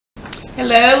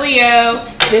Hello, Leo.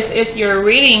 This is your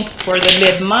reading for the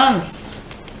mid-month,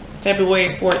 February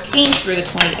 14th through the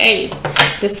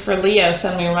 28th. This is for Leo,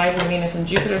 Sun, Moon, Rising, Venus, and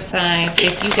Jupiter signs.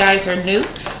 If you guys are new,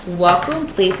 welcome.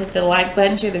 Please hit the like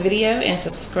button, share the video, and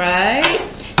subscribe.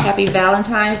 Happy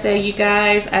Valentine's Day, you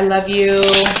guys. I love you.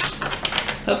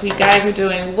 Hope you guys are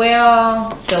doing well,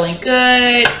 feeling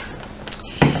good.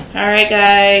 All right,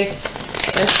 guys.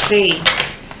 Let's see.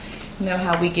 You know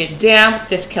how we get down with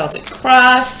this Celtic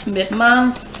cross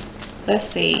mid-month. Let's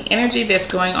see. Energy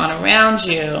that's going on around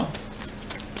you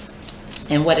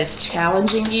and what is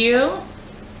challenging you.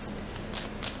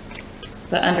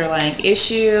 The underlying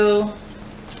issue.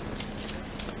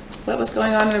 What was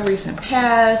going on in the recent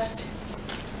past.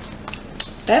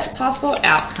 Best possible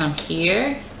outcome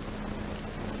here.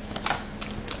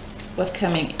 What's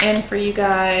coming in for you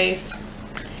guys.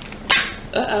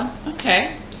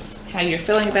 Okay. How you're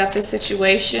feeling about this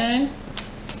situation,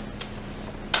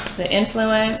 the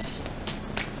influence,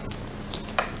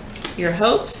 your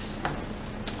hopes,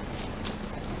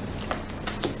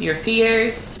 your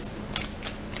fears,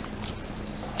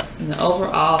 and the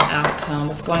overall outcome.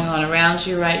 What's going on around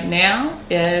you right now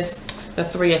is the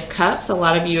Three of Cups. A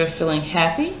lot of you are feeling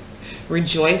happy,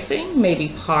 rejoicing, maybe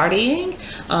partying,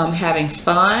 having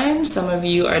fun. Some of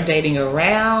you are dating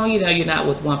around, you're not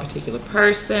with one particular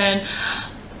person.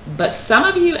 But some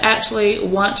of you actually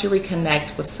want to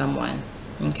reconnect with someone,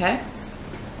 okay?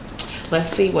 Let's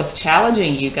see what's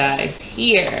challenging you guys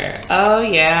here. Oh,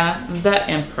 yeah, the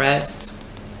Empress.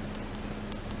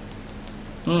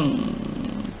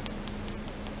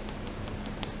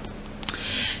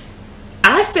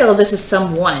 I feel this is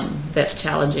someone that's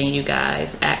challenging you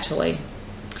guys, actually.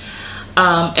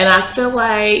 And I feel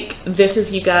like this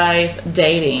is you guys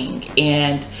dating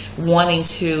and wanting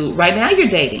to, right now you're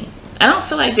dating. I don't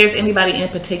feel like there's anybody in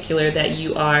particular that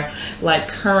you are like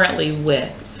currently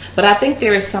with, but I think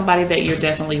there is somebody that you're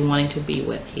definitely wanting to be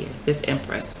with here, this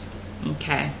Empress.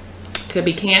 Okay, could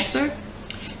be Cancer,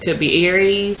 could be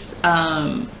Aries,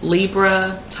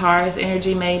 Libra, Taurus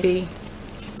energy maybe.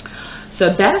 So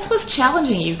that's what's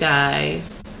challenging you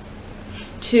guys,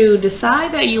 to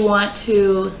decide that you want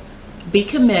to be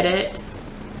committed.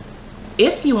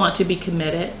 If you want to be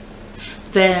committed,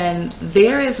 then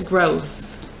there is growth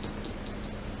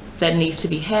that needs to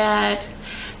be had.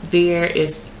 There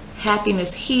is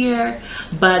happiness here,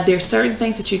 but there's certain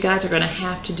things that you guys are going to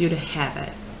have to do to have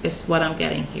it. It's what I'm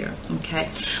getting here. Okay,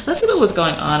 let's see what was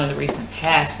going on in the recent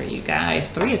past for you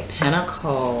guys. Three of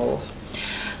Pentacles.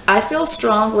 I feel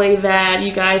strongly that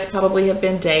you guys probably have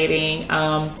been dating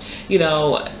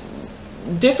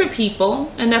different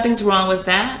people, and nothing's wrong with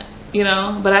that,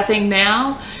 but I think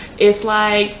now it's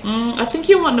like I think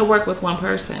you're wanting to work with one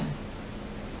person.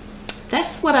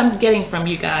 That's what I'm getting from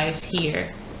you guys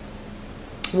here.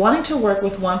 Wanting to work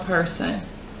with one person.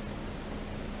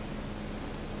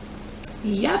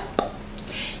 Yep.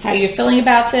 How you're feeling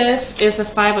about this is the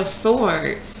Five of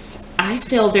Swords. I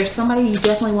feel there's somebody you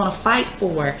definitely want to fight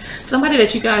for. Somebody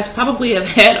that you guys probably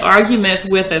have had arguments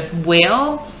with as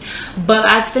well. But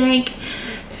I think,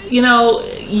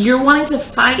 you're wanting to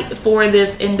fight for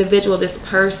this individual,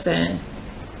 this person.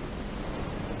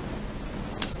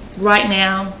 Right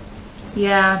now.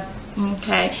 Yeah,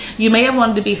 okay. You may have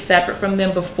wanted to be separate from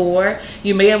them before.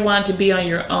 You may have wanted to be on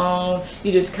your own.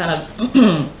 You just kind of,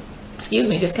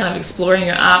 just kind of exploring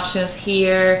your options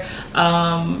here.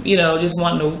 Just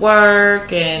wanting to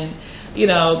work and,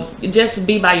 just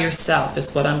be by yourself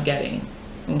is what I'm getting.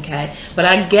 Okay. But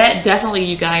I get definitely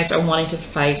you guys are wanting to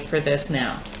fight for this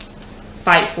now.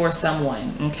 Fight for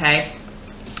someone. Okay.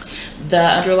 The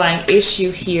underlying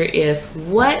issue here is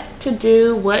what to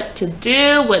do, what to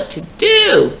do, what to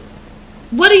do.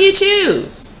 What do you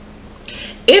choose?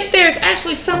 If there's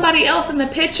actually somebody else in the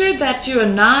picture that you're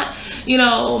not,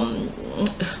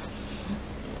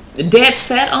 dead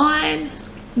set on,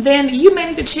 then you may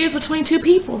need to choose between two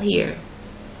people here.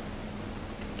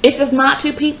 If it's not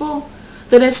two people,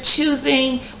 then it's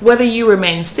choosing whether you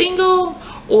remain single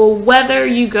or whether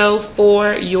you go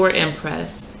for your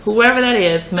Empress. Whoever that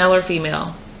is, male or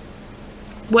female.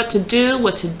 What to do,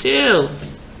 what to do.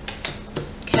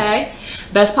 Okay.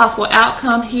 Best possible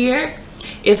outcome here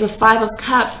is a Five of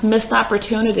Cups, missed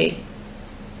opportunity.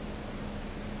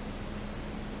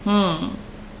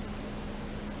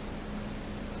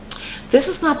 This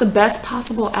is not the best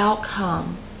possible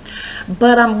outcome.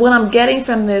 But what I'm getting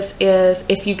from this is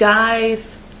if you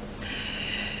guys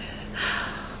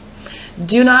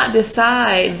do not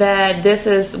decide that this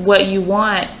is what you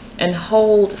want and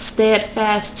hold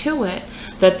steadfast to it,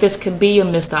 that this could be a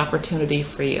missed opportunity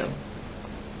for you.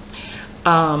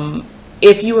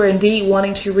 If you are indeed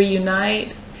wanting to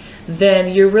reunite,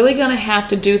 then you're really going to have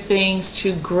to do things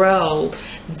to grow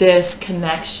this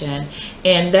connection.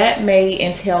 And that may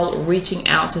entail reaching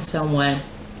out to someone.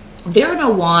 There are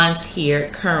no wands here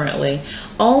currently.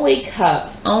 Only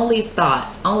cups, only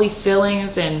thoughts, only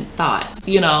feelings and thoughts.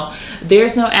 You know,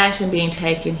 there's no action being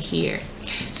taken here.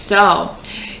 So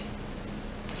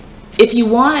if you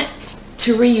want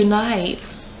to reunite,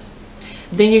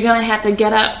 then you're going to have to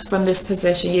get up from this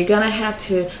position. You're going to have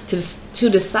to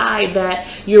decide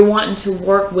that you're wanting to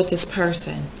work with this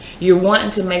person. You're wanting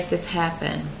to make this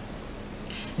happen.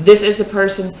 This is the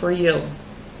person for you.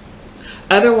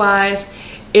 Otherwise,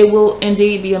 it will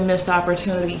indeed be a missed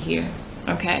opportunity here.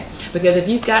 Okay? Because if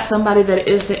you've got somebody that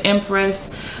is the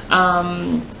Empress,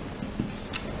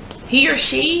 he or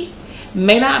she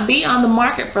may not be on the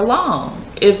market for long.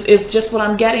 Is just what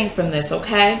I'm getting from this,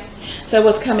 okay? So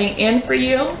what's coming in for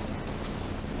you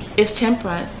is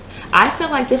Temperance. I feel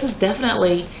like this is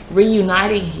definitely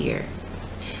reuniting here.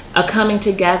 A coming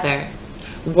together,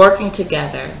 working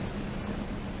together,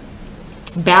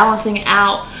 balancing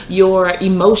out your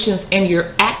emotions and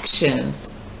your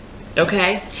actions,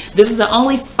 okay? This is the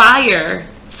only fire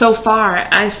so far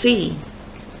I see,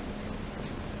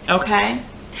 okay?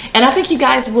 And I think you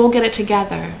guys will get it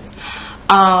together.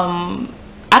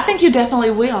 I think you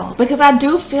definitely will, because I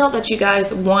do feel that you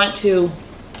guys want to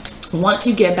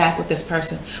get back with this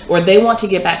person, or they want to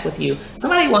get back with you.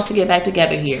 Somebody wants to get back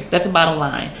together here. That's the bottom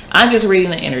line. I'm just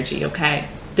reading the energy, okay?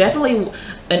 Definitely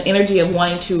an energy of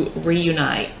wanting to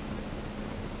reunite.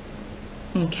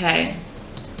 Okay.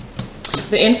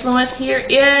 The influence here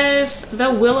is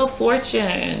the Wheel of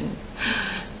Fortune.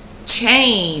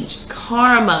 Change,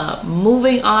 karma,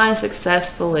 moving on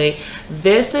successfully.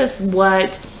 This is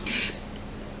what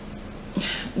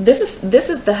this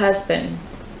is the husband.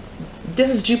 This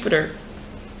is Jupiter.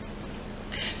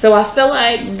 So I feel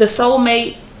like the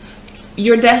soulmate,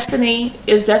 your destiny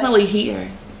is definitely here.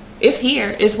 It's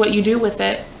here. It's what you do with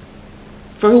it.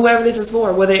 For whoever this is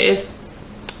for, whether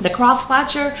it's the cross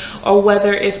watcher or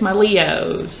whether it's my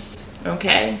Leos.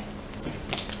 Okay?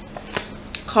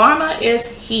 Karma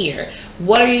is here.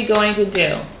 What are you going to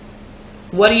do?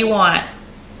 What do you want?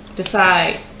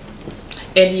 Decide.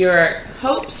 And your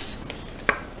hopes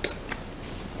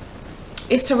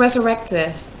is to resurrect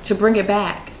this, to bring it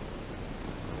back,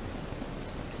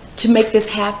 to make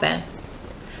this happen,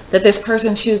 that this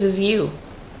person chooses you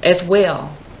as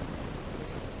well,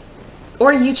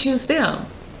 or you choose them,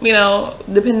 you know,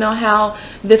 depending on how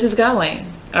this is going.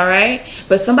 All right,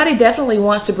 but somebody definitely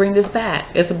wants to bring this back.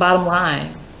 It's the bottom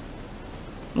line.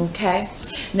 Okay,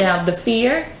 now the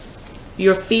fear,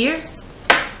 your fear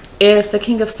is the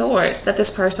King of Swords, that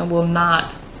this person will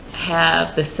not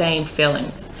have the same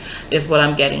feelings, is what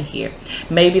I'm getting here.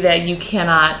 Maybe that you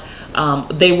cannot,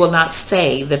 they will not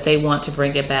say that they want to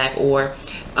bring it back, or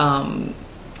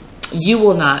you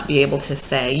will not be able to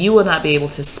say, you will not be able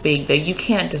to speak, that you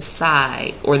can't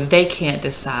decide, or they can't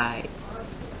decide,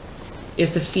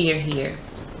 is the fear here.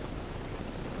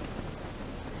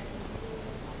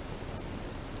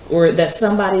 Or that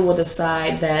somebody will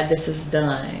decide that this is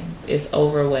done, it's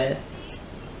over with.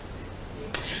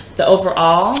 The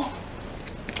overall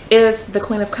is the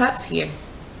Queen of Cups here.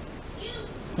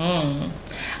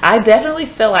 I definitely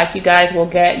feel like you guys will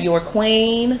get your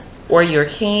queen or your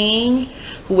king,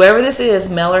 whoever this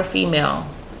is, male or female,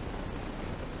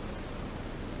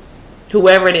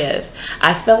 whoever it is.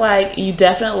 I feel like you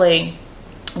definitely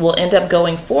will end up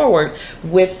going forward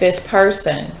with this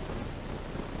person,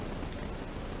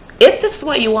 if this is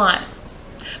what you want.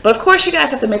 But of course you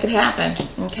guys have to make it happen.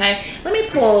 Okay, let me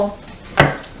pull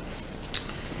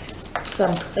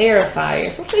some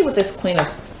clarifiers. Let's see what this Queen of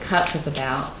Cups is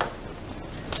about.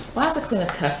 Why is the Queen of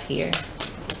Cups here?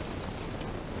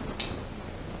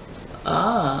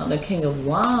 Ah, the King of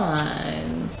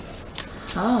Wands.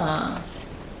 Huh.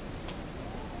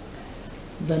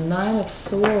 The Nine of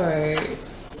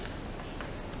Swords.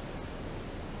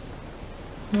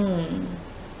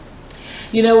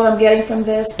 You know what I'm getting from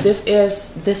this? This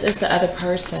is the other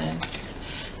person.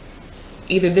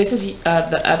 Either this is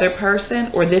the other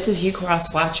person, or this is you,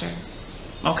 cross watcher.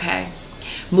 Okay,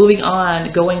 moving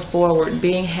on, going forward,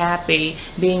 being happy,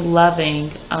 being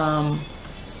loving.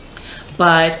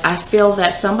 But I feel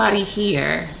that somebody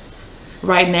here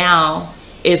right now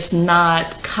is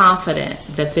not confident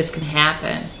that this can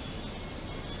happen.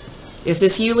 Is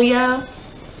this you, Leo?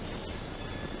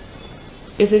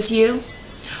 Is this you?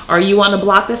 Or you want to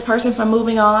block this person from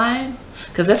moving on?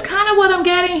 Because that's kind of what I'm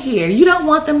getting here. You don't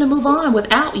want them to move on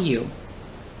without you.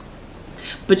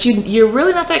 But you're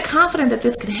really not that confident that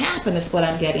this can happen, is what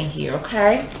I'm getting here,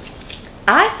 okay?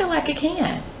 I feel like it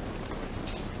can.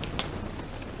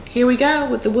 here we go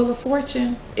with the Wheel of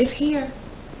Fortune. It's here.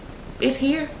 It's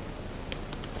here.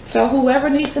 So whoever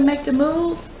needs to make the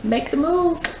move, make the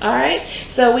move. All right.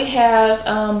 So we have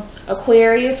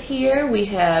Aquarius here. We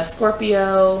have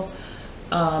Scorpio.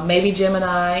 Maybe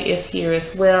Gemini is here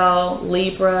as well.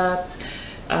 Libra,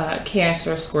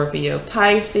 Cancer, Scorpio,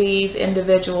 Pisces,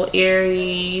 individual,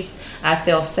 Aries. I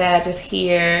feel Sagittarius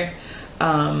here.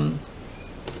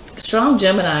 Strong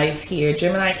Gemini is here.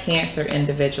 Gemini, Cancer,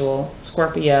 individual,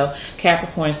 Scorpio,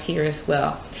 Capricorn is here as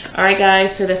well. All right,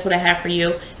 guys, so that's what I have for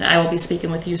you, and I will be speaking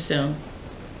with you soon.